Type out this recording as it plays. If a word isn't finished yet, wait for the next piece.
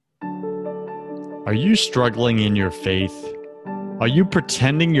Are you struggling in your faith? Are you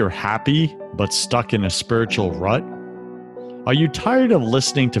pretending you're happy but stuck in a spiritual rut? Are you tired of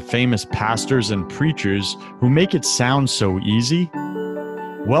listening to famous pastors and preachers who make it sound so easy?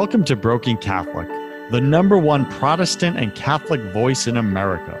 Welcome to Broken Catholic, the #1 Protestant and Catholic voice in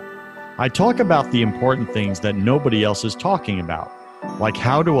America. I talk about the important things that nobody else is talking about, like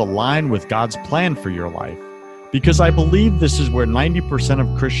how to align with God's plan for your life, because I believe this is where 90%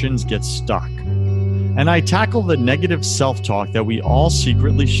 of Christians get stuck. And I tackle the negative self-talk that we all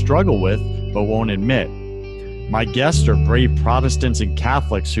secretly struggle with but won't admit. My guests are brave Protestants and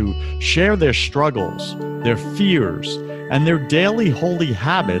Catholics who share their struggles, their fears, and their daily holy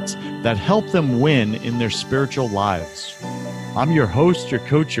habits that help them win in their spiritual lives. I'm your host, your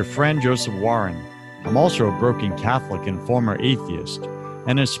coach, your friend, Joseph Warren. I'm also a broken Catholic and former atheist,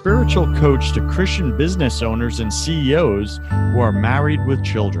 and a spiritual coach to Christian business owners and CEOs who are married with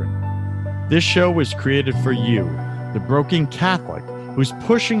children. This show was created for you, the broken Catholic who's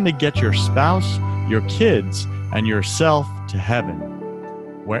pushing to get your spouse, your kids, and yourself to heaven.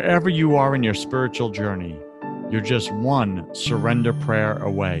 Wherever you are in your spiritual journey, you're just one surrender prayer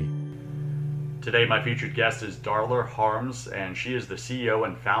away. Today, my featured guest is Darla Harms, and she is the CEO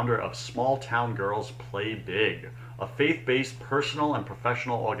and founder of Small Town Girls Play Big, a faith-based personal and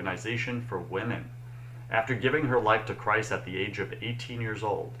professional organization for women. After giving her life to Christ at the age of 18 years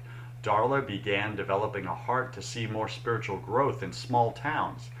old, Darla began developing a heart to see more spiritual growth in small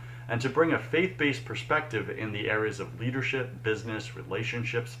towns and to bring a faith-based perspective in the areas of leadership, business,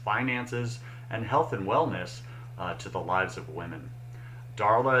 relationships, finances, and health and wellness to the lives of women.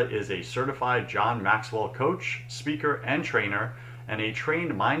 Darla is a certified John Maxwell coach, speaker, and trainer, and a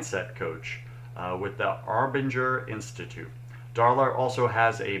trained mindset coach with the Arbinger Institute. Darla also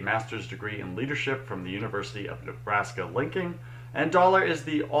has a master's degree in leadership from the University of Nebraska-Lincoln, and Darla is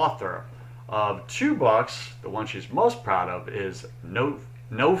the author of 2 books. The one she's most proud of is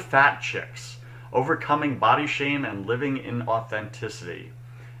No Fat Chicks, Overcoming Body Shame and Living in Authenticity.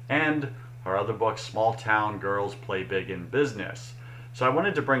 And her other book, Small Town Girls Play Big in Business. So I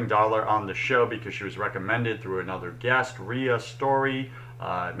wanted to bring Darla on the show because she was recommended through another guest, Rhea Story.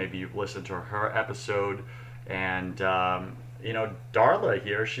 Maybe you've listened to her episode. And, Darla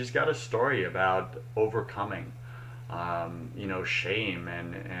here, she's got a story about overcoming shame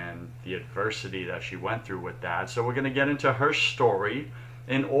and the adversity that she went through with that. So we're going to get into her story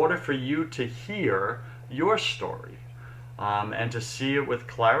in order for you to hear your story and to see it with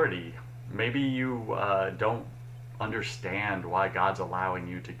clarity. Maybe you don't understand why God's allowing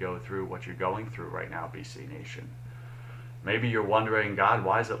you to go through what you're going through right now, BC Nation. Maybe you're wondering, God,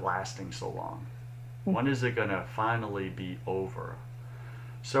 why is it lasting so long? When is it going to finally be over?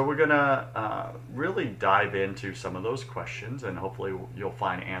 So we're going to really dive into some of those questions, and hopefully you'll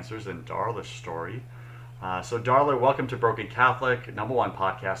find answers in Darla's story. So Darla, welcome to Broken Catholic, #1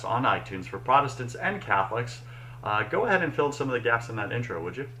 podcast on iTunes for Protestants and Catholics. Go ahead and fill in some of the gaps in that intro,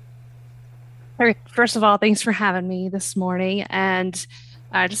 would you? First of all, thanks for having me this morning. And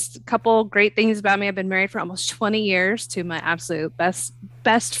just a couple great things about me. I've been married for almost 20 years to my absolute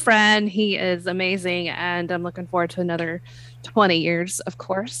best friend. He is amazing, and I'm looking forward to another 20 years, of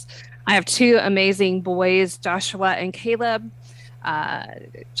course. I have 2 amazing boys, Joshua and Caleb.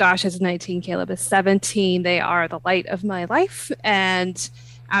 Josh is 19, Caleb is 17. They are the light of my life and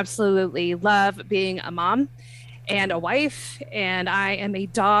absolutely love being a mom and a wife, and I am a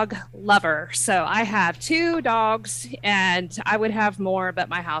dog lover. So I have 2 dogs, and I would have more, but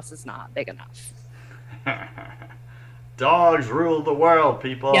my house is not big enough. Dogs rule the world,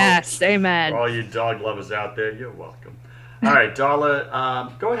 people. Yes, amen. For all you dog lovers out there, you're welcome. All right,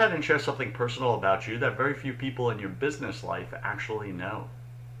 Darla, go ahead and share something personal about you that very few people in your business life actually know.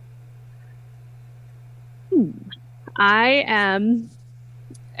 I am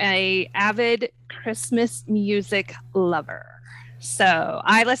an avid Christmas music lover. So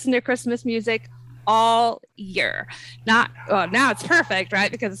I listen to Christmas music all year. Now it's perfect,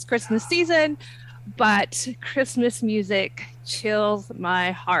 right? Because it's Christmas season, but Christmas music chills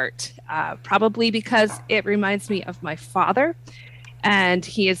my heart, probably because it reminds me of my father, and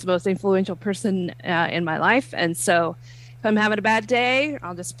he is the most influential person in my life. And so if I'm having a bad day,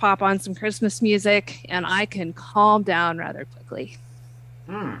 I'll just pop on some Christmas music and I can calm down rather quickly.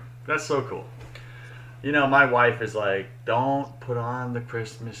 That's so cool. My wife is like, don't put on the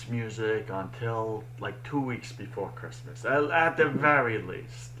Christmas music until like 2 weeks before Christmas. At the very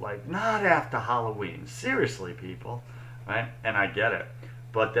least. Like, not after Halloween. Seriously, people. Right? And I get it.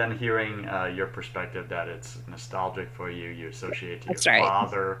 But then hearing your perspective that it's nostalgic for you, you associate to That's your right.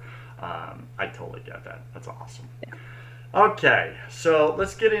 father. I totally get that. That's awesome. Yeah. Okay, so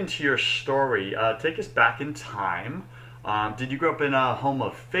let's get into your story. Take us back in time. Did you grow up in a home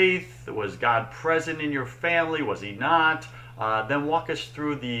of faith? Was God present in your family? Was He not? Then walk us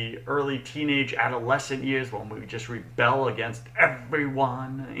through the early teenage, adolescent years when we just rebel against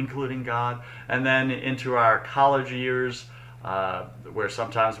everyone, including God, and then into our college years, where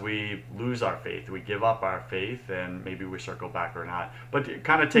sometimes we lose our faith, we give up our faith, and maybe we circle back or not. But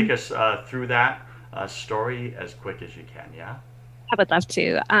kind of take us through that story as quick as you can, yeah? I would love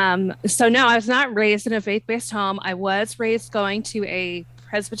to. So no, I was not raised in a faith-based home. I was raised going to a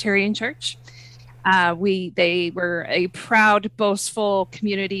Presbyterian church. They were a proud, boastful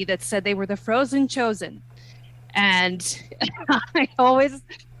community that said they were the frozen chosen. And I always,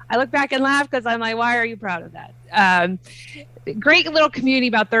 I look back and laugh because I'm like, why are you proud of that? Great little community,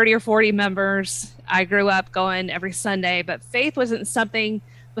 about 30 or 40 members. I grew up going every Sunday, but faith was something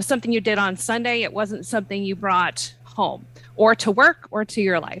you did on Sunday. It wasn't something you brought home or to work or to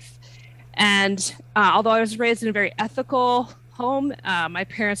your life. And although I was raised in a very ethical home, my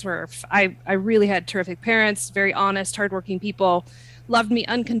parents I really had terrific parents, very honest, hardworking people, loved me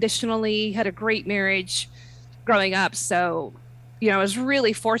unconditionally, had a great marriage growing up. So, I was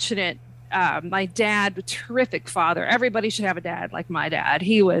really fortunate. My dad, a terrific father. Everybody should have a dad like my dad.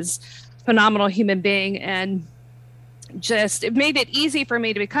 He was a phenomenal human being, and just it made it easy for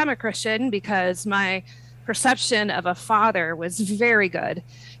me to become a Christian because my perception of a father was very good,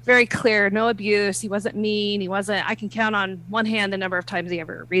 very clear, no abuse. He wasn't mean. I can count on one hand the number of times he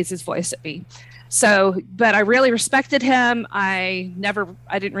ever raised his voice at me. So, but I really respected him. I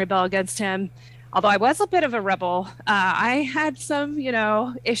didn't rebel against him. Although I was a bit of a rebel, I had some,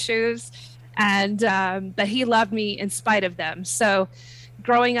 issues, and but he loved me in spite of them. So,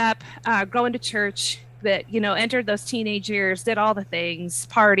 growing up, going to church, that entered those teenage years, did all the things,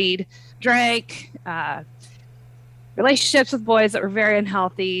 partied, drank, relationships with boys that were very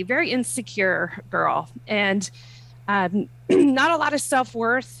unhealthy, very insecure girl, and not a lot of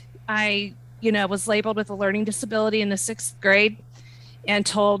self-worth. I was labeled with a learning disability in the 6th grade and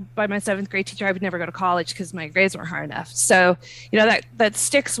told by my 7th grade teacher I would never go to college because my grades weren't high enough. So, that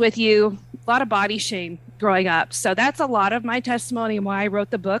sticks with you. A lot of body shame growing up. So that's a lot of my testimony and why I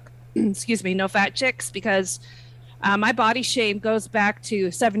wrote the book, excuse me, No Fat Chicks, because my body shame goes back to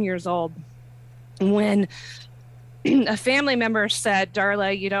 7 years old when a family member said,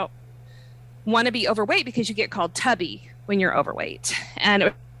 Darla, you don't want to be overweight because you get called tubby when you're overweight.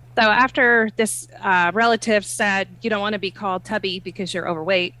 And so after this relative said, you don't want to be called tubby because you're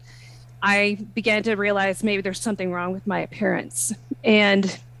overweight, I began to realize maybe there's something wrong with my appearance.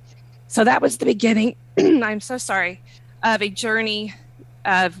 And so that was the beginning, I'm so sorry, of a journey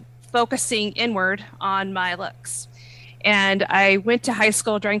of focusing inward on my looks. And I went to high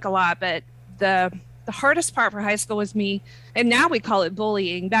school, drank a lot, but the hardest part for high school was me, and now we call it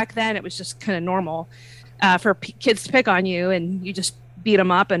bullying. Back then it was just kind of normal for kids to pick on you, and you just beat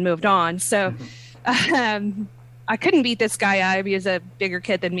them up and moved on. So I couldn't beat this guy up. He was a bigger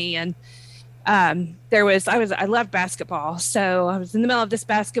kid than me. And I loved basketball. So I was in the middle of this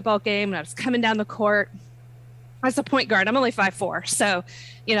basketball game and I was coming down the court. I was a point guard. I'm only 5'4". So,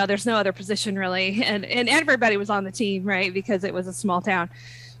 there's no other position really. And everybody was on the team, right? Because it was a small town.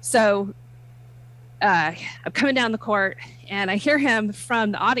 So I'm coming down the court and I hear him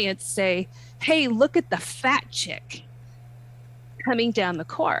from the audience say, hey, look at the fat chick coming down the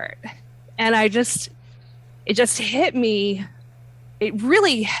court. And it just hit me. It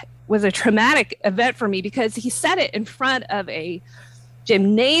really was a traumatic event for me because he said it in front of a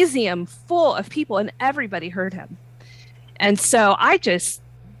gymnasium full of people and everybody heard him. And so I just,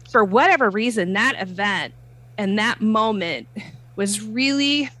 for whatever reason, that event and that moment was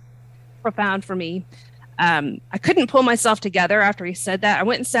really profound for me. I couldn't pull myself together after he said that. I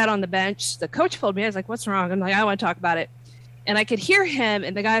went and sat on the bench. The coach pulled me. I was like, what's wrong? I'm like, I want to talk about it. And I could hear him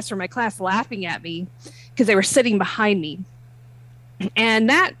and the guys from my class laughing at me because they were sitting behind me. And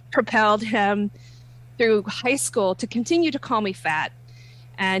that propelled him through high school to continue to call me fat.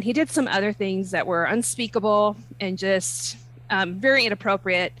 And he did some other things that were unspeakable and just very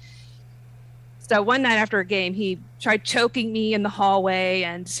inappropriate. So one night after a game, he tried choking me in the hallway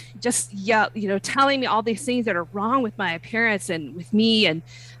and just yelled, telling me all these things that are wrong with my appearance and with me.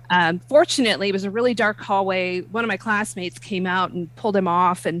 And fortunately, it was a really dark hallway. One of my classmates came out and pulled him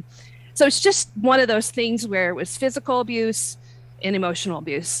off. And so it's just one of those things where it was physical abuse and emotional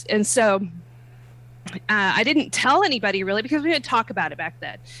abuse. And so I didn't tell anybody really because we didn't talk about it back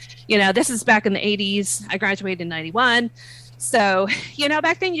then. This is back in the 80s. I graduated in 91. So,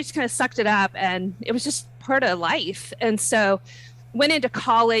 back then you just kind of sucked it up and it was just part of life. And so went into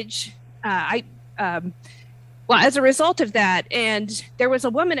college. What Well, as a result of that, and there was a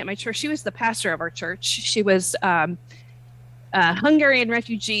woman at my church. She was the pastor of our church. She was a Hungarian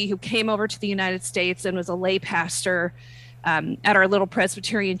refugee who came over to the United States and was a lay pastor at our little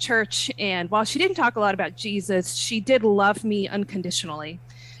Presbyterian church. And while she didn't talk a lot about Jesus, she did love me unconditionally.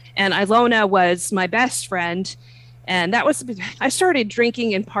 And Ilona was my best friend. And I started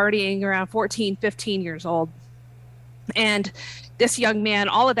drinking and partying around 14, 15 years old. And this young man,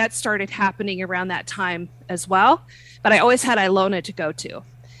 all of that started happening around that time as well. But I always had Ilona to go to.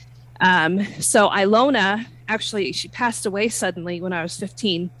 So Ilona, actually, she passed away suddenly when I was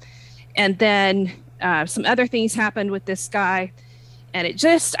 15. And then some other things happened with this guy. And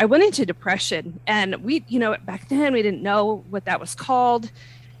I went into depression. And back then we didn't know what that was called.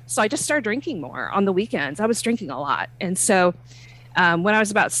 So I just started drinking more on the weekends. I was drinking a lot. And so when I was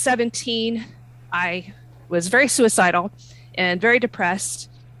about 17, I was very suicidal and very depressed,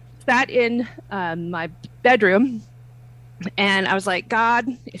 sat in my bedroom, and I was like, God,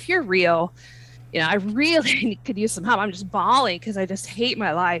 if you're real, I really could use some help. I'm just bawling because I just hate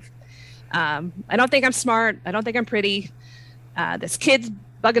my life. I don't think I'm smart. I don't think I'm pretty. This kid's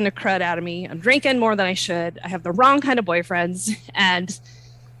bugging the crud out of me. I'm drinking more than I should. I have the wrong kind of boyfriends. And so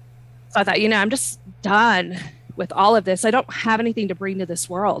I thought, I'm just done with all of this. I don't have anything to bring to this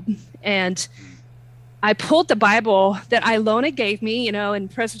world. And I pulled the Bible that Ilona gave me. In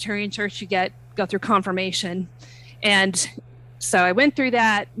Presbyterian church, you go through confirmation. And so I went through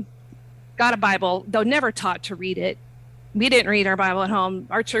that, got a Bible, though never taught to read it. We didn't read our Bible at home.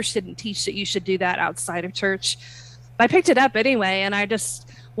 Our church didn't teach that you should do that outside of church. But I picked it up anyway. And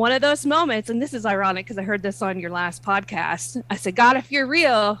one of those moments, and this is ironic because I heard this on your last podcast. I said, God, if you're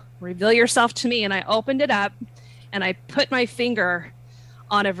real, reveal yourself to me. And I opened it up and I put my finger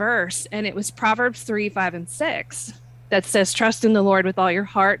on a verse, and it was Proverbs 3, 5, and 6 that says, trust in the Lord with all your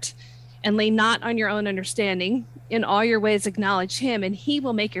heart and lean not on your own understanding. In all your ways acknowledge him, and he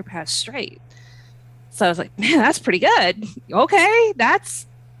will make your path straight. So I was like, man, that's pretty good. Okay, that's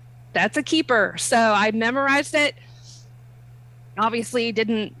a keeper. So I memorized it. Obviously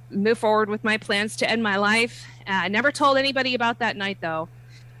didn't move forward with my plans to end my life. I never told anybody about that night, though,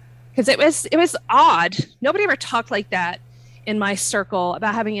 because it was odd. Nobody ever talked like that in my circle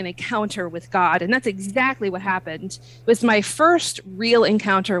about having an encounter with God. And that's exactly what happened. It was my first real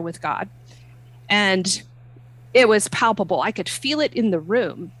encounter with God. And it was palpable. I could feel it in the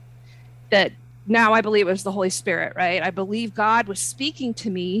room. That now I believe it was the Holy Spirit, right? I believe God was speaking to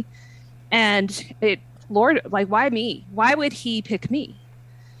me, and Lord, like, why me? Why would he pick me?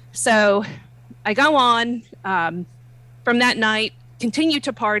 So I go on from that night, continue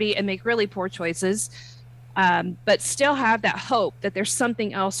to party and make really poor choices, but still have that hope that there's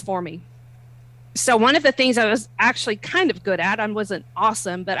something else for me. So one of the things I was actually kind of good at, I wasn't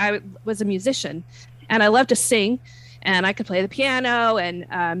awesome, but I was a musician, and I loved to sing, and I could play the piano,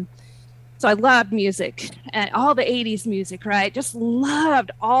 and so I loved music, and all the 80s music, right? Just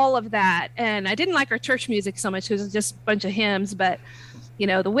loved all of that. And I didn't like our church music so much because it was just a bunch of hymns, but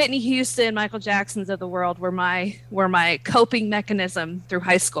the Whitney Houston, Michael Jacksons of the world were my coping mechanism through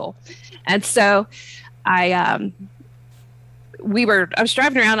high school. And so I was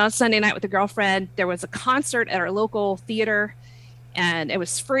driving around on Sunday night with a girlfriend. There was a concert at our local theater, and it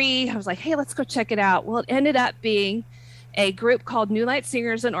was free. I was like, hey, let's go check it out. Well, it ended up being a group called New Light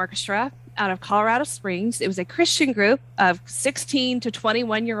Singers and Orchestra out of Colorado Springs. It was a Christian group of 16 to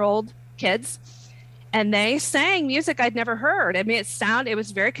 21-year-old kids, and they sang music I'd never heard. I mean, it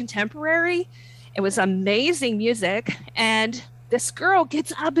was very contemporary. It was amazing music. And this girl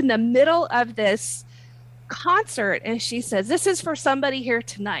gets up in the middle of this concert, and she says, this is for somebody here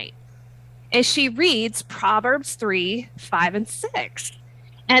tonight. And she reads Proverbs 3, 5, and 6.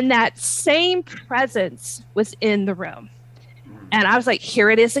 And that same presence was in the room. And I was like, here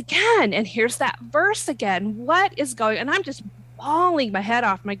it is again. And here's that verse again. What is going on? And I'm just bawling my head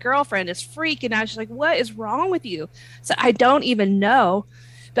off. My girlfriend is freaking out. She's like, what is wrong with you? So I don't even know,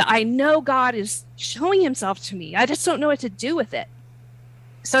 but I know God is showing himself to me. I just don't know what to do with it.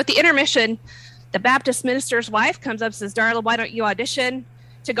 So at the intermission, the Baptist minister's wife comes up and says, Darla, why don't you audition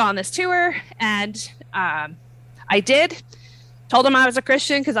to go on this tour? And I did. Told them I was a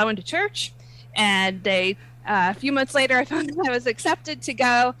Christian because I went to church. And a few months later, I found that I was accepted to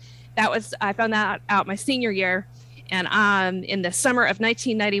go. I found that out my senior year. And in the summer of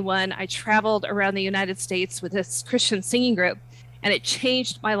 1991, I traveled around the United States with this Christian singing group, and it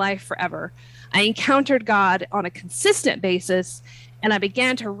changed my life forever. I encountered God on a consistent basis, and I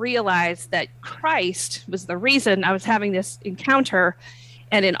began to realize that Christ was the reason I was having this encounter.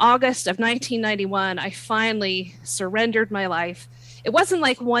 And in August of 1991, I finally surrendered my life it wasn't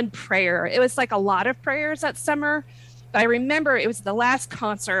like one prayer. It was like a lot of prayers that summer. But I remember it was the last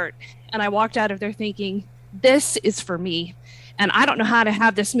concert, and I walked out of there thinking, this is for me. And I don't know how to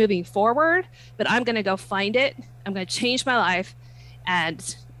have this moving forward, but I'm going to go find it. I'm going to change my life.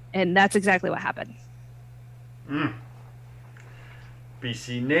 And that's exactly what happened.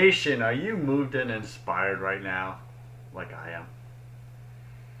 BC Nation, are you moved and inspired right now? Like I am.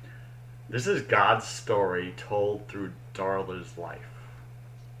 This is God's story told through Darla's life.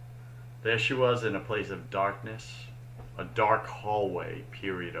 There she was in a place of darkness, a dark hallway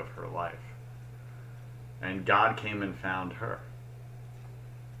period of her life. And God came and found her.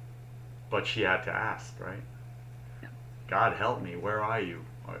 But she had to ask, right? God, help me. Where are you?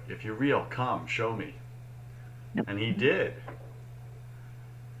 If you're real, come, show me. Yep. And he did.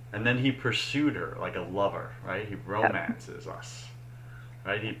 And then he pursued her like a lover, right? He romances us,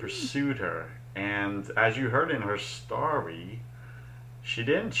 right? He pursued her. And as you heard in her story, she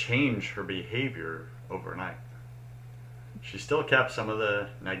didn't change her behavior overnight. She still kept some of the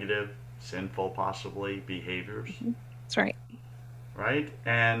negative, sinful, possibly, behaviors. That's right. Right?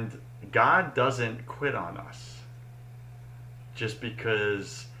 And God doesn't quit on us just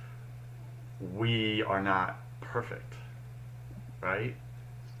because we are not perfect, right?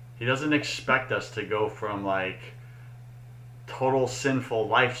 He doesn't expect us to go from like total sinful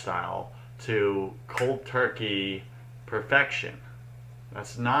lifestyle to cold turkey perfection.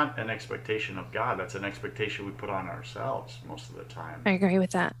 That's not an expectation of God. That's an expectation we put on ourselves most of the time. I agree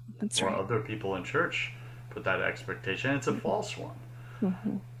with that. That's right. Or other people in church put that expectation. It's a false one.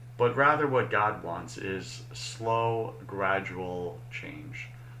 Mm-hmm. But rather what God wants is slow, gradual change.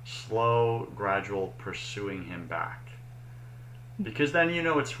 Slow, gradual pursuing him back. Because then you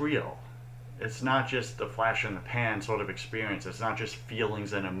know it's real. It's not just a flash in the pan sort of experience. It's not just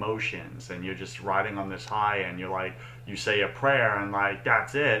feelings and emotions and you're just riding on this high and you're like, you say a prayer and like,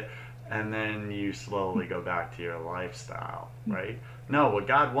 that's it. And then you slowly go back to your lifestyle, right? No, what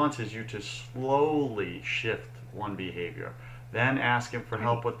God wants is you to slowly shift one behavior. Then ask him for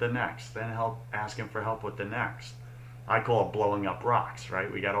help with the next. Then ask him for help with the next. I call it blowing up rocks,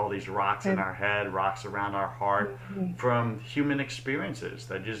 right? We got all these rocks in our head, rocks around our heart from human experiences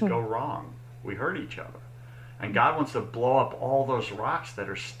that just go wrong. We hurt each other. And God wants to blow up all those rocks that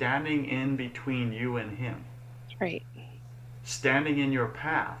are standing in between you and him. Right. Standing in your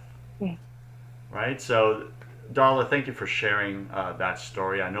path. Right? So, Darla, thank you for sharing that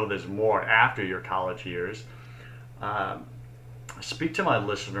story. I know there's more after your college years. Speak to my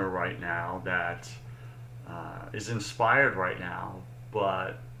listener right now that is inspired right now,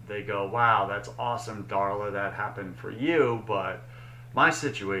 but they go, wow, that's awesome, Darla, that happened for you, but my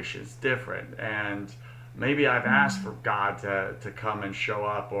situation is different, and maybe I've asked for God to come and show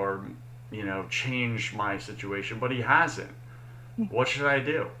up or, you know, change my situation, but he hasn't. What should I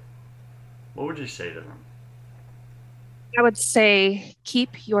do? What would you say to them? I would say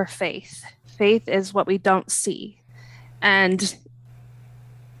keep your faith. Faith is what we don't see. And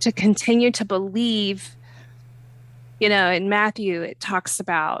to continue to believe, you know, in Matthew, it talks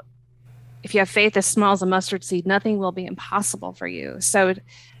about if you have faith as small as a mustard seed, nothing will be impossible for you. So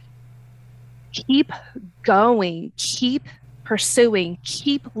keep going, keep pursuing,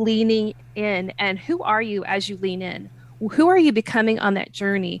 keep leaning in. And who are you as you lean in? Who are you becoming on that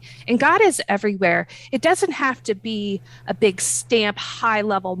journey? And God is everywhere. It doesn't have to be a big stamp, high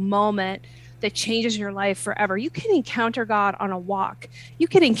level moment that changes your life forever. You can encounter God on a walk. You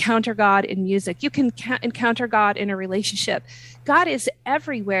can encounter God in music. You can encounter God in a relationship. God is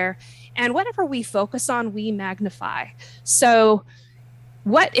everywhere. And whatever we focus on, we magnify. So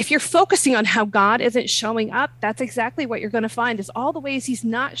if you're focusing on how God isn't showing up, that's exactly what you're going to find is all the ways he's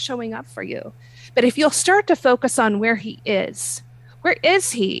not showing up for you. But if you'll start to focus on where he is, where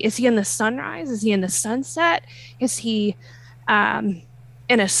is he? Is he in the sunrise? Is he in the sunset? Is he in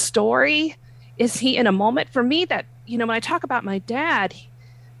a story? Is he in a moment? For me, that, you know, when I talk about my dad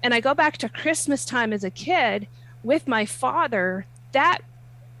and I go back to Christmas time as a kid with my father, that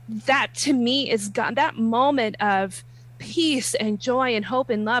to me is God, that moment of peace and joy and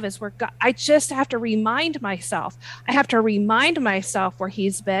hope and love is where God, I just have to remind myself. I have to remind myself where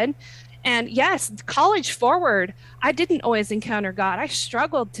he's been. And yes, college forward, I didn't always encounter God. I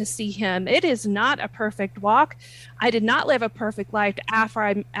struggled to see him. It is not a perfect walk. I did not live a perfect life after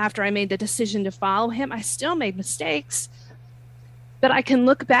I made the decision to follow him. I still made mistakes. But I can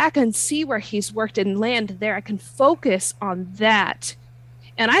look back and see where he's worked and land there. I can focus on that.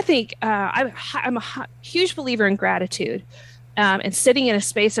 And I think I'm a huge believer in gratitude and sitting in a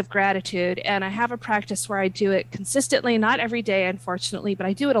space of gratitude. And I have a practice where I do it consistently, not every day, unfortunately, but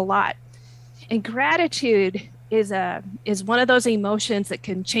I do it a lot. And gratitude is one of those emotions that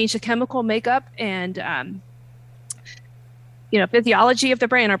can change the chemical makeup and physiology of the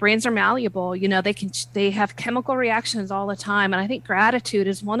brain. Our brains are malleable. They have chemical reactions all the time, and I think gratitude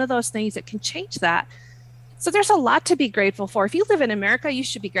is one of those things that can change that. So there's a lot to be grateful for. If you live in America, you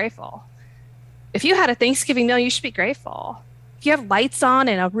should be grateful. If you had a Thanksgiving meal, you should be grateful. If you have lights on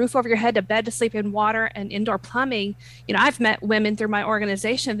and a roof over your head, a bed to sleep in, water and indoor plumbing, I've met women through my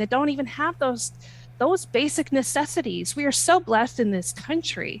organization that don't even have those basic necessities. We are so blessed in this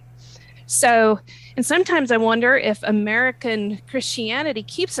country. So, and sometimes I wonder if American Christianity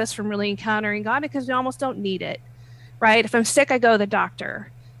keeps us from really encountering God because we almost don't need it, right? If I'm sick, I go to the doctor.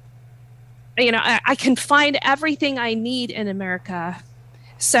 I can find everything I need in America.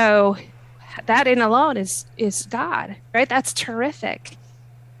 So that in alone is God, right? That's terrific.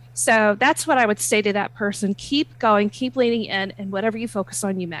 So that's what I would say to that person. Keep going, keep leaning in, and whatever you focus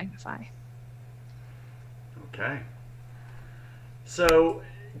on, you magnify. Okay. So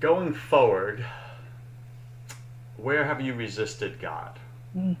going forward, where have you resisted God?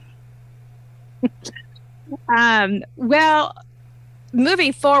 Well,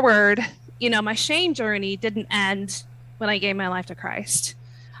 moving forward, my shame journey didn't end when I gave my life to Christ.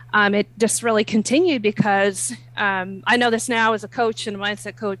 It just really continued because I know this now as a coach and a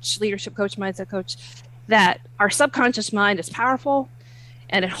mindset coach, leadership coach, mindset coach, that our subconscious mind is powerful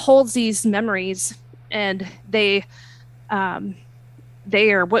and it holds these memories, and they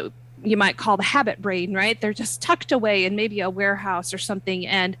are what you might call the habit brain, right? They're just tucked away in maybe a warehouse or something,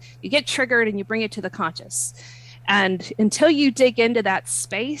 and you get triggered and you bring it to the conscious. And until you dig into that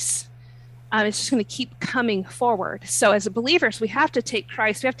space, it's just going to keep coming forward. So as believers, we have to take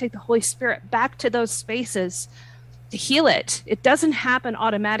Christ, we have to take the Holy Spirit back to those spaces to heal it. It doesn't happen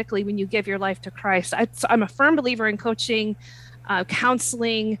automatically when you give your life to Christ. I'm a firm believer in coaching,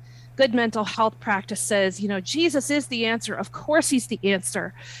 counseling, good mental health practices. Jesus is the answer. Of course, he's the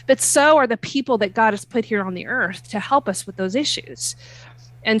answer. But so are the people that God has put here on the earth to help us with those issues.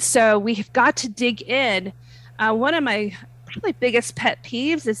 And so we've got to dig in. One of my probably biggest pet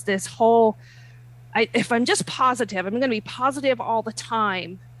peeves is this whole, if I'm just positive, I'm going to be positive all the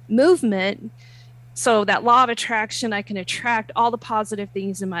time movement. So that law of attraction, I can attract all the positive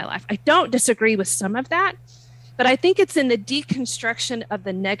things in my life. I don't disagree with some of that, but I think it's in the deconstruction of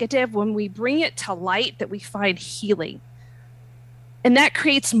the negative when we bring it to light that we find healing. And that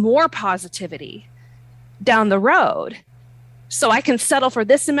creates more positivity down the road. So I can settle for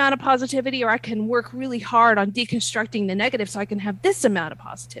this amount of positivity, or I can work really hard on deconstructing the negative so I can have this amount of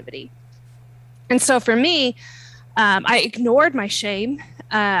positivity. And so for me, I ignored my shame.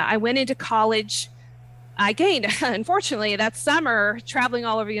 I went into college. I gained, unfortunately, that summer, traveling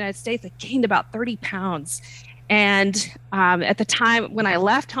all over the United States, I gained about 30 pounds. And at the time when I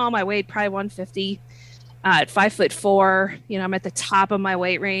left home, I weighed probably 150 at 5'4". I'm at the top of my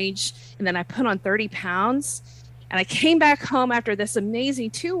weight range. And then I put on 30 pounds. And I came back home after this amazing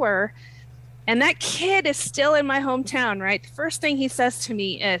tour, and that kid is still in my hometown, right? The first thing he says to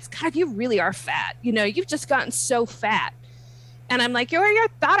me is, God, you really are fat. You've just gotten so fat. And I'm like, I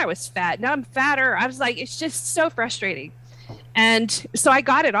thought I was fat. Now I'm fatter. I was like, it's just so frustrating. And so I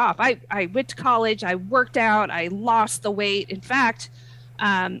got it off. I went to college. I worked out. I lost the weight. In fact,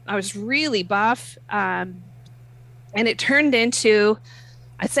 I was really buff. And it turned into,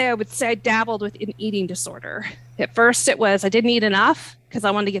 I would say I dabbled with an eating disorder. At first it was, I didn't eat enough because I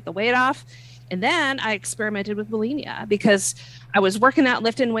wanted to get the weight off. And then I experimented with bulimia because I was working out,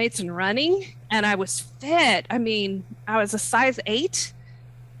 lifting weights and running, and I was fit. I mean, I was a size 8,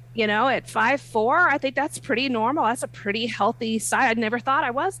 at 5'4". I think that's pretty normal. That's a pretty healthy size. I never thought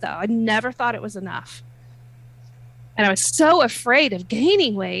I was, though. I never thought it was enough. And I was so afraid of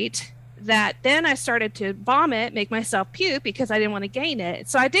gaining weight that then I started to vomit, make myself puke because I didn't want to gain it.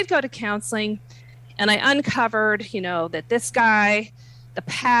 So I did go to counseling, and I uncovered, that this guy, the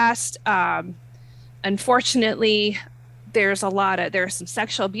past, unfortunately, there's some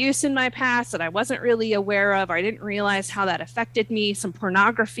sexual abuse in my past that I wasn't really aware of, or I didn't realize how that affected me, some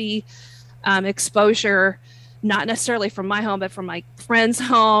pornography exposure, not necessarily from my home, but from my friends'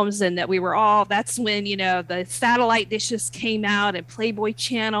 homes. And that that's when, the satellite dishes came out and Playboy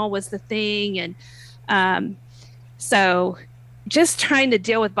Channel was the thing. And so just trying to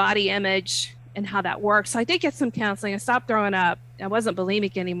deal with body image and how that works. So I did get some counseling. I stopped throwing up. I wasn't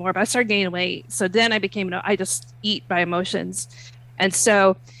bulimic anymore, but I started gaining weight. So then I just eat by emotions. And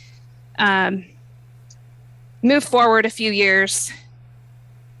so moved forward a few years,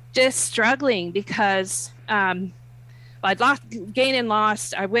 just struggling because I'd gained and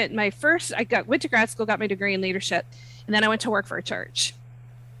lost. I went to grad school, got my degree in leadership, and then I went to work for a church.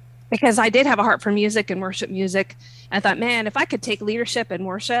 because I did have a heart for music and worship music. I thought, man, if I could take leadership and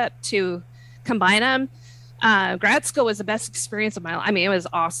worship to combine them, grad school was the best experience of my life. I mean, it was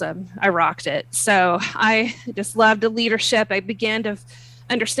awesome. I rocked it. So I just loved the leadership. I began to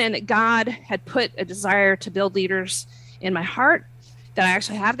understand that God had put a desire to build leaders in my heart, that I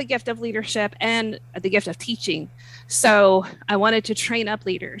actually have the gift of leadership and the gift of teaching. So I wanted to train up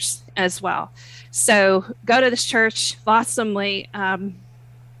leaders as well. So go to this church, awesomely,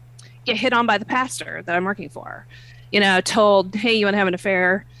 get hit on by the pastor that I'm working for, told, hey, you want to have an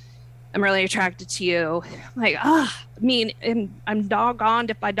affair? I'm really attracted to you. Like, I mean, I'm doggoned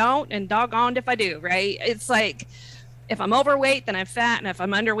if I don't and doggoned if I do, right? It's like, if I'm overweight, then I'm fat. And if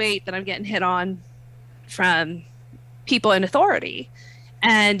I'm underweight, then I'm getting hit on from people in authority.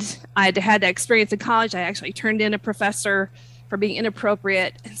 And I'd had that experience in college. I actually turned in a professor for being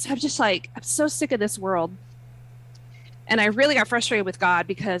inappropriate. And so I'm just like, I'm so sick of this world. And I really got frustrated with God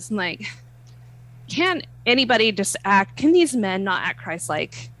because I'm like, can these men not act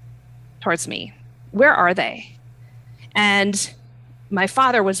Christ-like towards me? Where are they? And my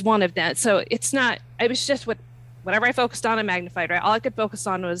father was one of them. So it was just whatever I focused on, I magnified, right? All I could focus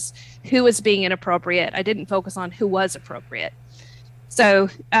on was who was being inappropriate. I didn't focus on who was appropriate. So,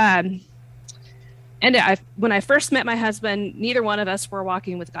 when I first met my husband, neither one of us were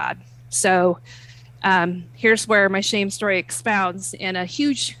walking with God. So, here's where my shame story expounds in a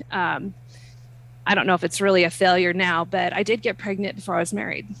huge, I don't know if it's really a failure now, but I did get pregnant before I was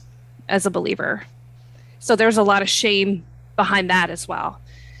married as a believer. So there's a lot of shame behind that as well.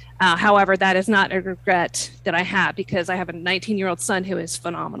 However, that is not a regret that I have, because I have a 19-year-old son who is a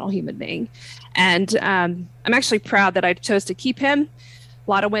phenomenal human being. And I'm actually proud that I chose to keep him.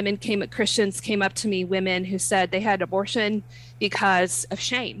 A lot of Christians came up to me, women who said they had abortion because of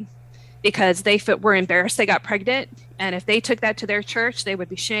shame, because they were embarrassed they got pregnant. And if they took that to their church, they would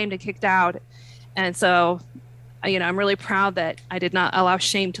be shamed and kicked out. And so, I'm really proud that I did not allow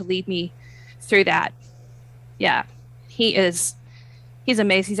shame to lead me through that. Yeah, he's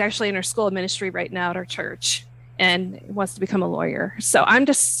amazing. He's actually in our school of ministry right now at our church and wants to become a lawyer. So I'm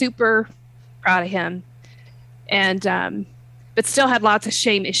just super proud of him. And, but still had lots of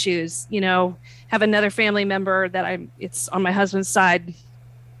shame issues, have another family member that it's on my husband's side,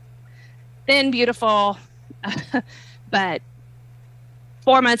 thin, beautiful. But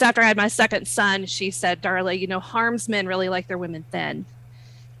 4 months after I had my second son, she said, Darla, harms men really like their women thin.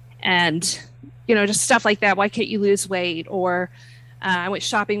 And, just stuff like that. Why can't you lose weight? Or I went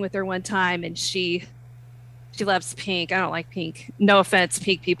shopping with her one time and she loves pink. I don't like pink. No offense,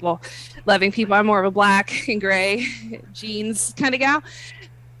 pink people. Loving people. I'm more of a black and gray jeans kind of gal.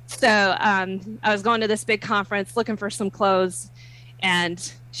 So I was going to this big conference looking for some clothes,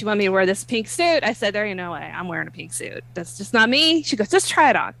 and she wanted me to wear this pink suit. I said, there ain't no way I'm wearing a pink suit. That's just not me. She goes, just try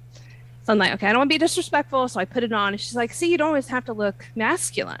it on. So I'm like, okay, I don't want to be disrespectful. So I put it on, and she's like, see, you don't always have to look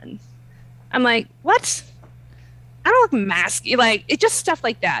masculine. I'm like, what? I don't look masculine. Like, it just stuff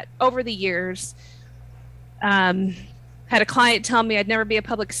like that over the years. Had a client tell me I'd never be a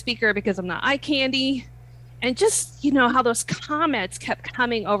public speaker because I'm not eye candy. And just, how those comments kept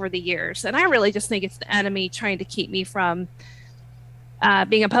coming over the years. And I really just think it's the enemy trying to keep me from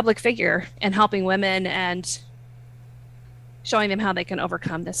being a public figure and helping women and showing them how they can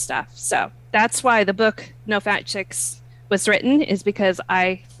overcome this stuff. So that's why the book No Fat Chicks was written, is because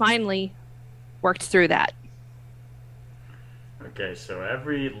I finally worked through that. Okay, so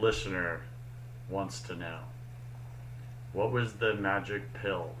every listener wants to know, what was the magic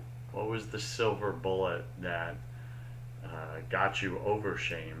pill? What was the silver bullet that got you over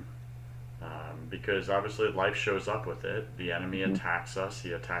shame? Because obviously life shows up with it. The enemy attacks us.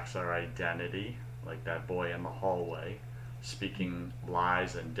 He attacks our identity, like that boy in the hallway, speaking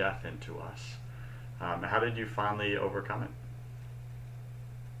lies and death into us. How did you finally overcome it?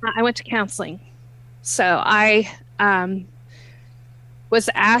 I went to counseling. So I was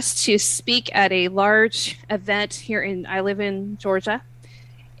asked to speak at a large event here I live in Georgia.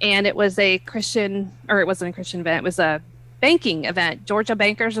 And it was it wasn't a Christian event. It was a banking event, Georgia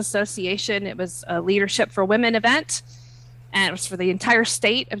Bankers Association. It was a Leadership for Women event. And it was for the entire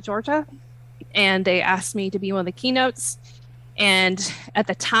state of Georgia. And they asked me to be one of the keynotes. And at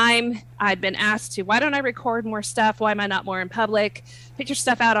the time, I'd been asked why don't I record more stuff? Why am I not more in public? Put your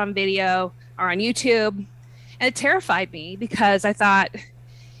stuff out on video or on YouTube. And it terrified me because I thought,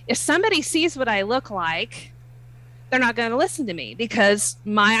 if somebody sees what I look like, they're not going to listen to me, because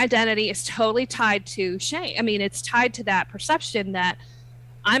my identity is totally tied to shame. I mean, it's tied to that perception that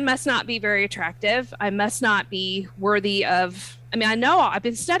I must not be very attractive. I must not be worthy of I mean, I know I've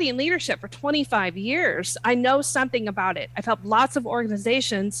been studying leadership for 25 years. I know something about it. I've helped lots of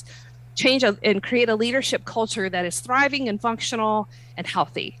organizations change and create a leadership culture that is thriving and functional and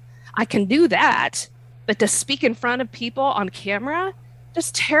healthy. I can do that, but to speak in front of people on camera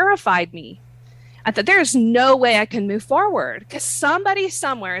just terrified me. I thought there's no way I can move forward because somebody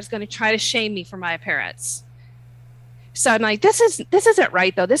somewhere is going to try to shame me for my appearance. So I'm like, this isn't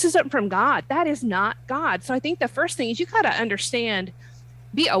right though. This isn't from God. That is not God. So I think the first thing is you got to understand,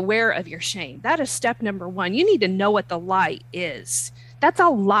 be aware of your shame. That is step number one. You need to know what the lie is. That's a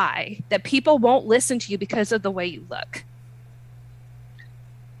lie that people won't listen to you because of the way you look.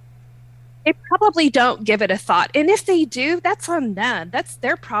 They probably don't give it a thought. And if they do, that's on them. That's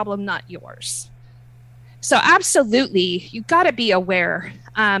their problem, not yours. So absolutely, you got to be aware.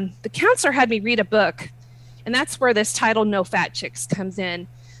 The counselor had me read a book, and that's where this title, No Fat Chicks, comes in.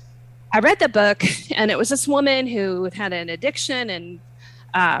 I read the book, and it was this woman who had an addiction and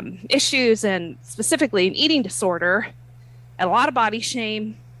issues, and specifically an eating disorder, and a lot of body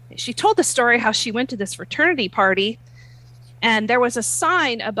shame. She told the story how she went to this fraternity party, and there was a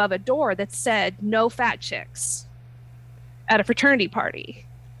sign above a door that said, no fat chicks at a fraternity party.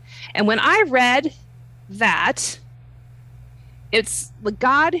 And when I read that, it's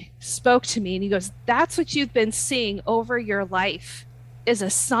God spoke to me and he goes, that's what you've been seeing over your life is a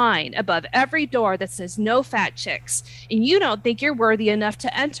sign above every door that says no fat chicks. And you don't think you're worthy enough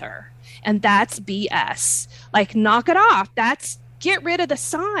to enter. And that's BS. Like, knock it off. Get rid of the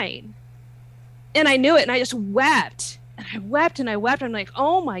sign. And I knew it and I just wept. And I wept and I wept. I'm like,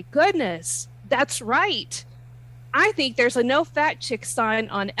 oh my goodness, that's right. I think there's a no fat chick sign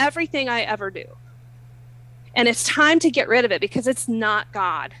on everything I ever do. And it's time to get rid of it because it's not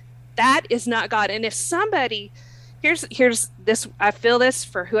God. That is not God. And if somebody, here's this, I feel this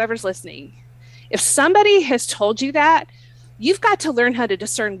for whoever's listening. If somebody has told you that, you've got to learn how to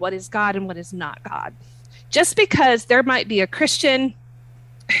discern what is God and what is not God. Just because there might be a Christian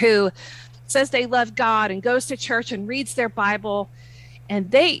who says they love God and goes to church and reads their Bible,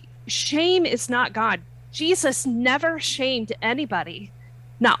 and shame is not God. Jesus never shamed anybody.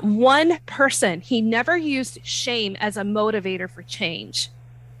 Not one person. He never used shame as a motivator for change.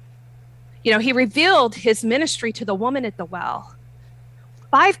 You know, he revealed his ministry to the woman at the well.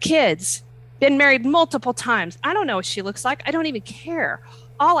 5 kids, been married multiple times. I don't know what she looks like. I don't even care.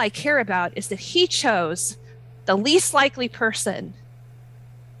 All I care about is that he chose the least likely person.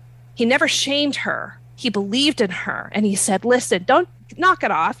 He never shamed her. He believed in her. And he said, listen, don't knock it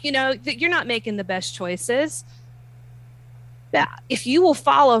off. You know, you're not making the best choices. If you will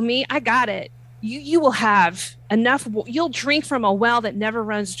follow me, I got it. You will have enough. You'll drink from a well that never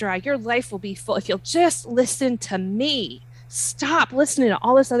runs dry. Your life will be full. If you'll just listen to me, stop listening to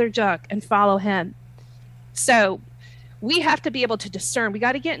all this other junk and follow him. So we have to be able to discern. We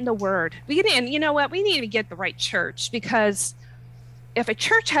got to get in the word. And you know what? We need to get the right church, because if a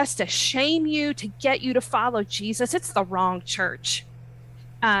church has to shame you to get you to follow Jesus, it's the wrong church.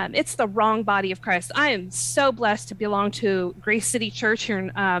 It's the wrong body of Christ. I am so blessed to belong to Grace City Church here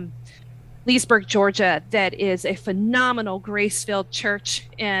in Leesburg, Georgia. That is a phenomenal grace-filled church,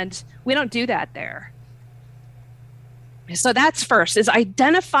 and we don't do that there. So that's first, is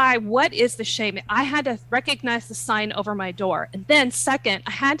identify what is the shame. I had to recognize the sign over my door. And then second,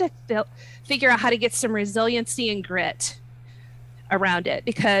 I had to figure out how to get some resiliency and grit around it,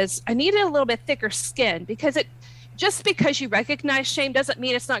 because I needed a little bit thicker skin, because just because you recognize shame doesn't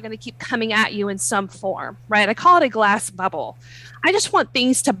mean it's not going to keep coming at you in some form, right? I call it a glass bubble. I just want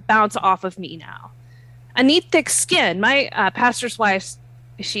things to bounce off of me now. I need thick skin. My pastor's wife,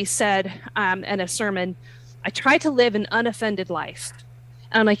 she said in a sermon, I try to live an unoffended life.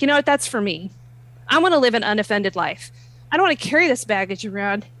 And I'm like, you know what? That's for me. I want to live an unoffended life. I don't want to carry this baggage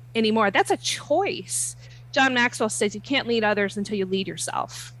around anymore. That's a choice. John Maxwell says you can't lead others until you lead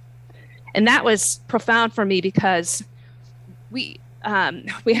yourself. And that was profound for me, because we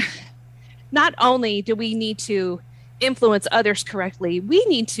not only do we need to influence others correctly, we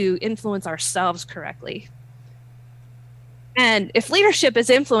need to influence ourselves correctly. And if leadership is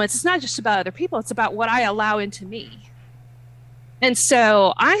influence, it's not just about other people, it's about what I allow into me. And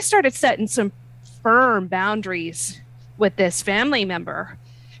so I started setting some firm boundaries with this family member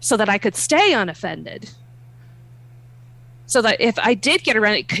so that I could stay unoffended. So that if I did get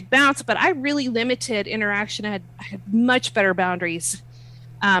around, it could bounce, but I really limited interaction. I had much better boundaries.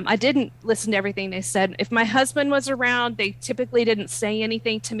 I didn't listen to everything they said. If my husband was around, they typically didn't say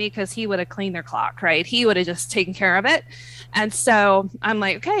anything to me, because he would have cleaned their clock, right? He would have just taken care of it. And so I'm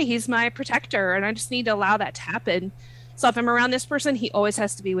like, okay, he's my protector, and I just need to allow that to happen. So if I'm around this person, he always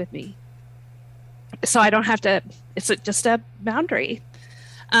has to be with me. so I don't have to, just a boundary.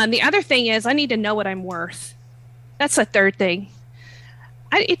 The other thing is I need to know what I'm worth. That's the third thing.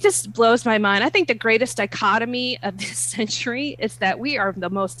 It just blows my mind. I think the greatest dichotomy of this century is that we are the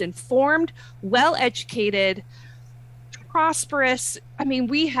most informed, well-educated, prosperous. I mean,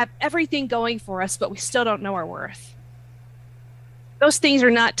 we have everything going for us, but we still don't know our worth. Those things are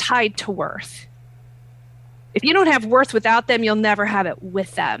not tied to worth. If you don't have worth without them, you'll never have it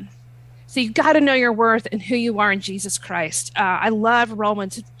with them. So you've got to know your worth and who you are in Jesus Christ. I love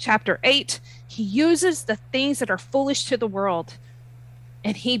Romans chapter 8. He uses the things that are foolish to the world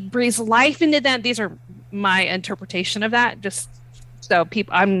and he breathes life into them. These are my interpretation of that. Just so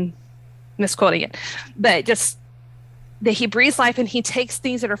people, I'm misquoting it, but just that he breathes life and he takes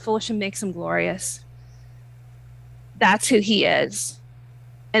things that are foolish and makes them glorious. That's who he is.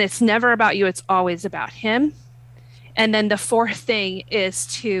 And it's never about you. It's always about him. And then the fourth thing is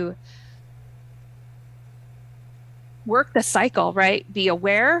to work the cycle, right? Be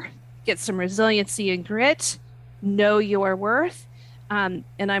aware, get some resiliency and grit, know your worth. And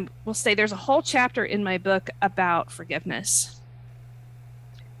I will say there's a whole chapter in my book about forgiveness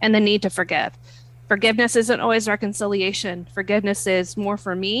and the need to forgive. Forgiveness isn't always reconciliation. Forgiveness is more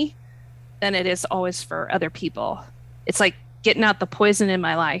for me than it is always for other people. It's like getting out the poison in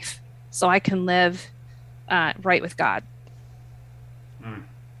my life so I can live right with God.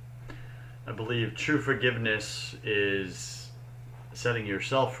 I believe true forgiveness is setting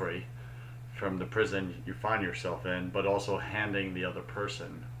yourself free from the prison you find yourself in, but also handing the other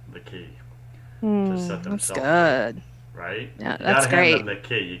person the key to set themselves that's good. Free, right? Yeah, you that's gotta great. hand them the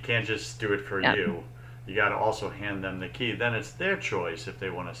key. You can't just do it for you. You got to also hand them the key. Then it's their choice if they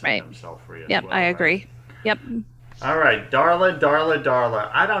want to set themselves free as well. I agree. Right? Yep. All right,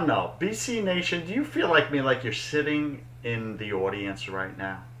 Darla. I don't know. BC Nation, do you feel like me, like you're sitting in the audience right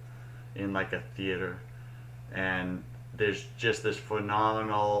now in like a theater and there's just this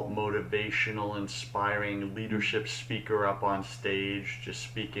phenomenal, motivational, inspiring leadership speaker up on stage just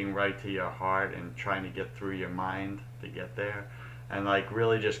speaking right to your heart and trying to get through your mind to get there and like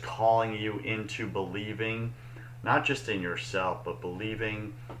really just calling you into believing not just in yourself but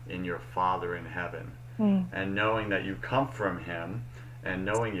believing in your Father in heaven and knowing that you come from him and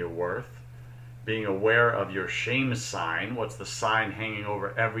knowing your worth, being aware of your shame sign. What's the sign hanging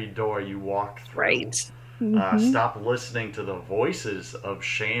over every door you walk through? Right. Stop listening to the voices of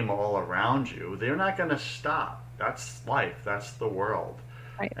shame all around you. They're not going to stop. That's life. That's the world.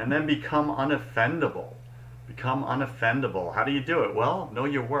 Right. And then become unoffendable. Become unoffendable. How do you do it? Well, know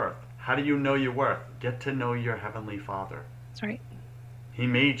your worth. How do you know your worth? Get to know your Heavenly Father. That's right. He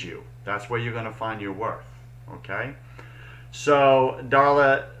made you. That's where you're going to find your worth. Okay? So,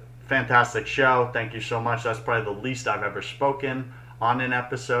 Darla, fantastic show. Thank you so much. That's probably the least I've ever spoken on an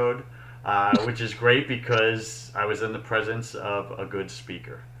episode, which is great because I was in the presence of a good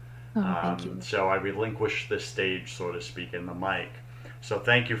speaker. Thank you. So I relinquished the stage, so to speak, in the mic. So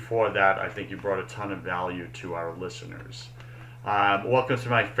thank you for that. I think you brought a ton of value to our listeners. Welcome to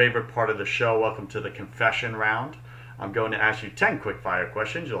my favorite part of the show. Welcome to the confession round. I'm going to ask you 10 quick fire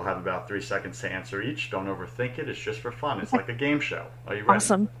questions. You'll have about 3 seconds to answer each. Don't overthink it. It's just for fun. It's like a game show. Are you ready?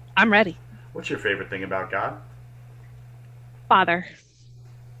 Awesome. I'm ready. What's your favorite thing about God? Father.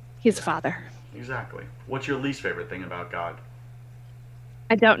 He's a father. Exactly. What's your least favorite thing about God?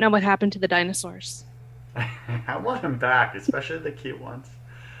 I don't know what happened to the dinosaurs. I want them back, especially the cute ones.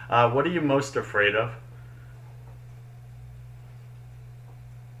 What are you most afraid of?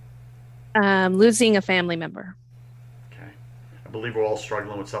 Losing a family member. I believe we're all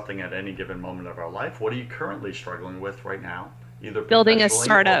struggling with something at any given moment of our life. What are you currently struggling with right now? Either building a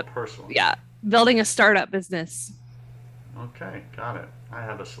startup. Or personally? Yeah, building a startup business. Okay, got it. I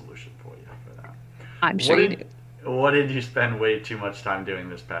have a solution for you for that. I'm sure you do. What did you spend way too much time doing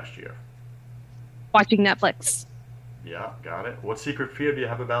this past year? Watching Netflix. Yeah, got it. What secret fear do you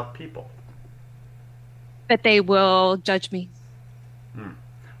have about people? That they will judge me.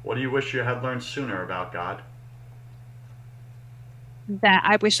 What do you wish you had learned sooner about God? That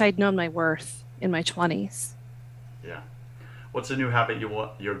I wish I'd known my worth in my 20s. Yeah. What's a new habit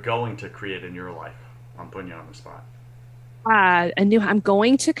you're going to create in your life? I'm putting you on the spot. I'm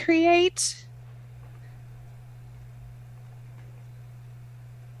going to create.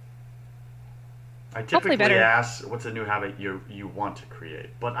 I typically ask, what's a new habit you want to create?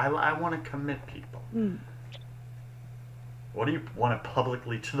 But I want to commit people. What do you want to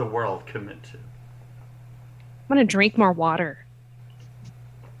publicly to the world commit to? I want to drink more water.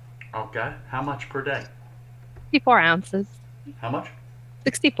 Okay. How much per day? 64 ounces. How much?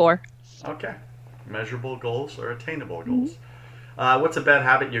 64. Okay. Measurable goals or attainable goals. What's a bad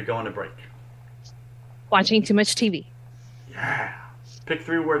habit you're going to break? Watching too much TV. Yeah. Pick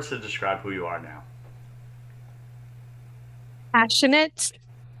 3 words to describe who you are now. Passionate,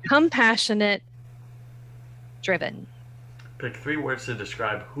 compassionate, driven. Pick 3 words to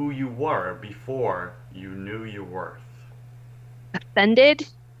describe who you were before you knew your worth. Offended,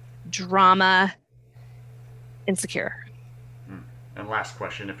 drama, insecure. And last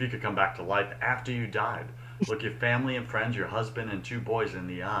question, if you could come back to life after you died, look your family and friends, your husband and 2 boys in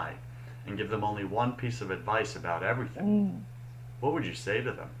the eye, and give them only one piece of advice about everything, what would you say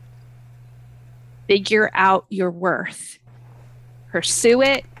to them? Figure out your worth. Pursue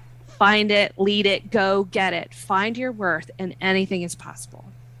it, find it, lead it, go get it. Find your worth, and anything is possible.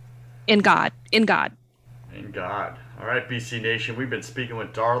 In God. In God. In God. All right, BC Nation, we've been speaking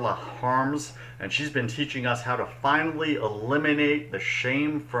with Darla Harms, and she's been teaching us how to finally eliminate the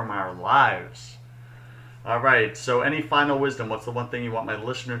shame from our lives. All right, so any final wisdom? What's the one thing you want my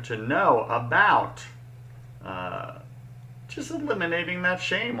listener to know about just eliminating that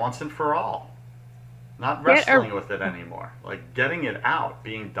shame once and for all? Not wrestling with it anymore. Like getting it out,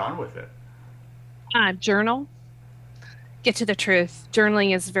 being done with it. Journal. Get to the truth.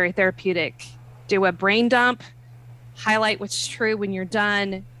 Journaling is very therapeutic. Do a brain dump. Highlight what's true when you're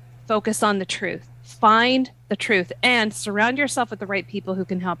done. Focus on the truth. Find the truth and surround yourself with the right people who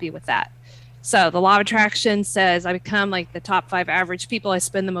can help you with that. So the law of attraction says I become like the top 5 average people I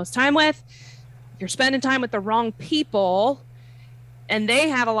spend the most time with. If you're spending time with the wrong people and they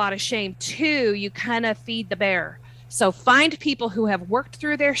have a lot of shame too, you kind of feed the bear. So find people who have worked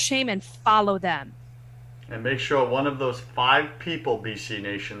through their shame and follow them. And make sure one of those 5 people, BC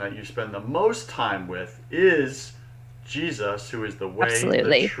Nation, that you spend the most time with is Jesus, who is the way,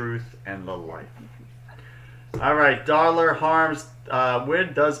 Absolutely. The truth, and the life. All right, Darla Harms, where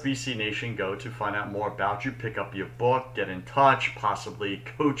does BC Nation go to find out more about you, pick up your book, get in touch, possibly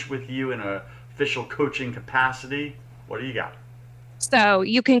coach with you in an official coaching capacity? What do you got? So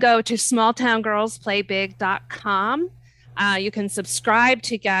you can go to smalltowngirlsplaybig.com. You can subscribe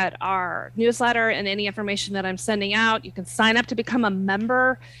to get our newsletter and any information that I'm sending out. You can sign up to become a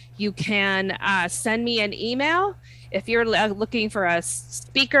member. You can send me an email. If you're looking for a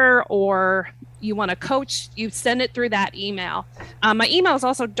speaker or you want to coach, you send it through that email. My email is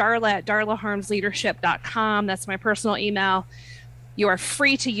also darla@darlaharmsleadership.com. That's my personal email. You are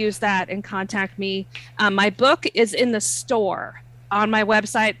free to use that and contact me. My book is in the store. On my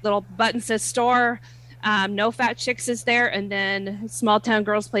website, little button says store. No Fat Chicks is there. And then Small Town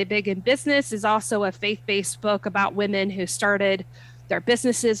Girls Play Big in Business is also a faith-based book about women who started their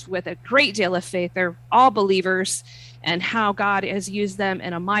businesses with a great deal of faith. They're all believers and how God has used them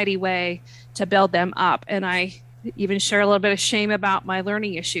in a mighty way to build them up. And I even share a little bit of shame about my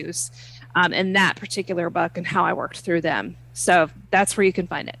learning issues in that particular book and how I worked through them. So that's where you can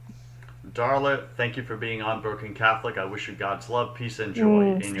find it. Darla, thank you for being on Broken Catholic. I wish you God's love, peace, and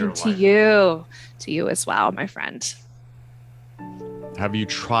joy in your life. To you as well, my friend. Have you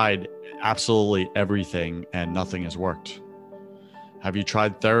tried absolutely everything and nothing has worked? Have you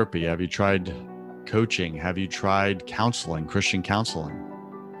tried therapy? Have you tried coaching? Have you tried counseling, Christian counseling?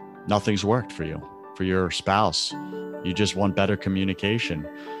 Nothing's worked for you, for your spouse. You just want better communication.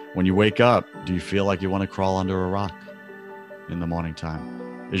 When you wake up, do you feel like you want to crawl under a rock in the morning time?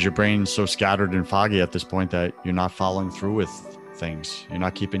 Is your brain so scattered and foggy at this point that you're not following through with things? You're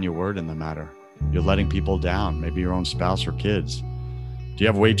not keeping your word in the matter. You're letting people down, maybe your own spouse or kids. Do you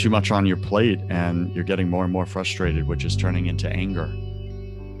have way too much on your plate and you're getting more and more frustrated, which is turning into anger?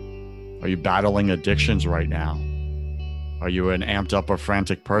 Are you battling addictions right now? Are you an amped up or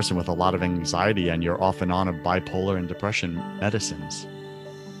frantic person with a lot of anxiety and you're off and on of bipolar and depression medicines?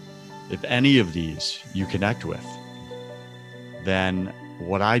 If any of these you connect with, then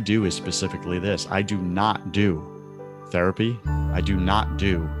what I do is specifically this. I do not do therapy. I do not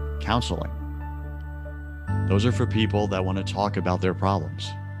do counseling. Those are for people that want to talk about their problems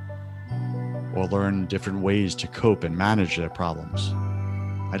or learn different ways to cope and manage their problems.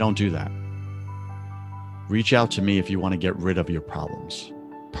 I don't do that. Reach out to me if you want to get rid of your problems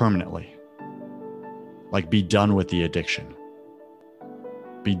permanently. Like be done with the addiction.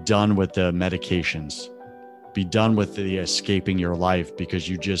 Be done with the medications. Be done with the escaping your life because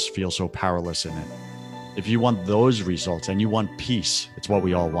you just feel so powerless in it. If you want those results and you want peace, it's what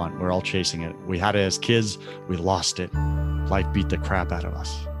we all want. We're all chasing it. We had it as kids. We lost it. Life beat the crap out of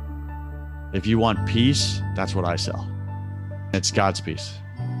us. If you want peace, that's what I sell. It's God's peace.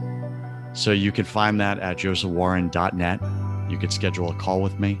 So you can find that at josephwarren.net. You can schedule a call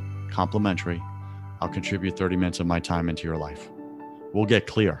with me, complimentary. I'll contribute 30 minutes of my time into your life. We'll get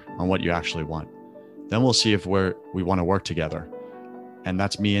clear on what you actually want. Then we'll see if we want to work together. And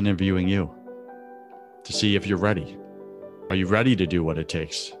that's me interviewing you. to see if you're ready. Are you ready to do what it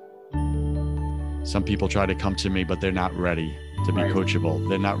takes? Some people try to come to me, but they're not ready to be coachable.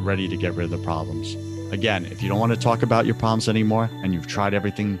 They're not ready to get rid of the problems. Again, if you don't want to talk about your problems anymore and you've tried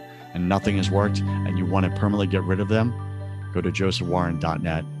everything and nothing has worked and you want to permanently get rid of them, go to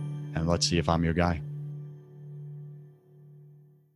josephwarren.net and let's see if I'm your guy.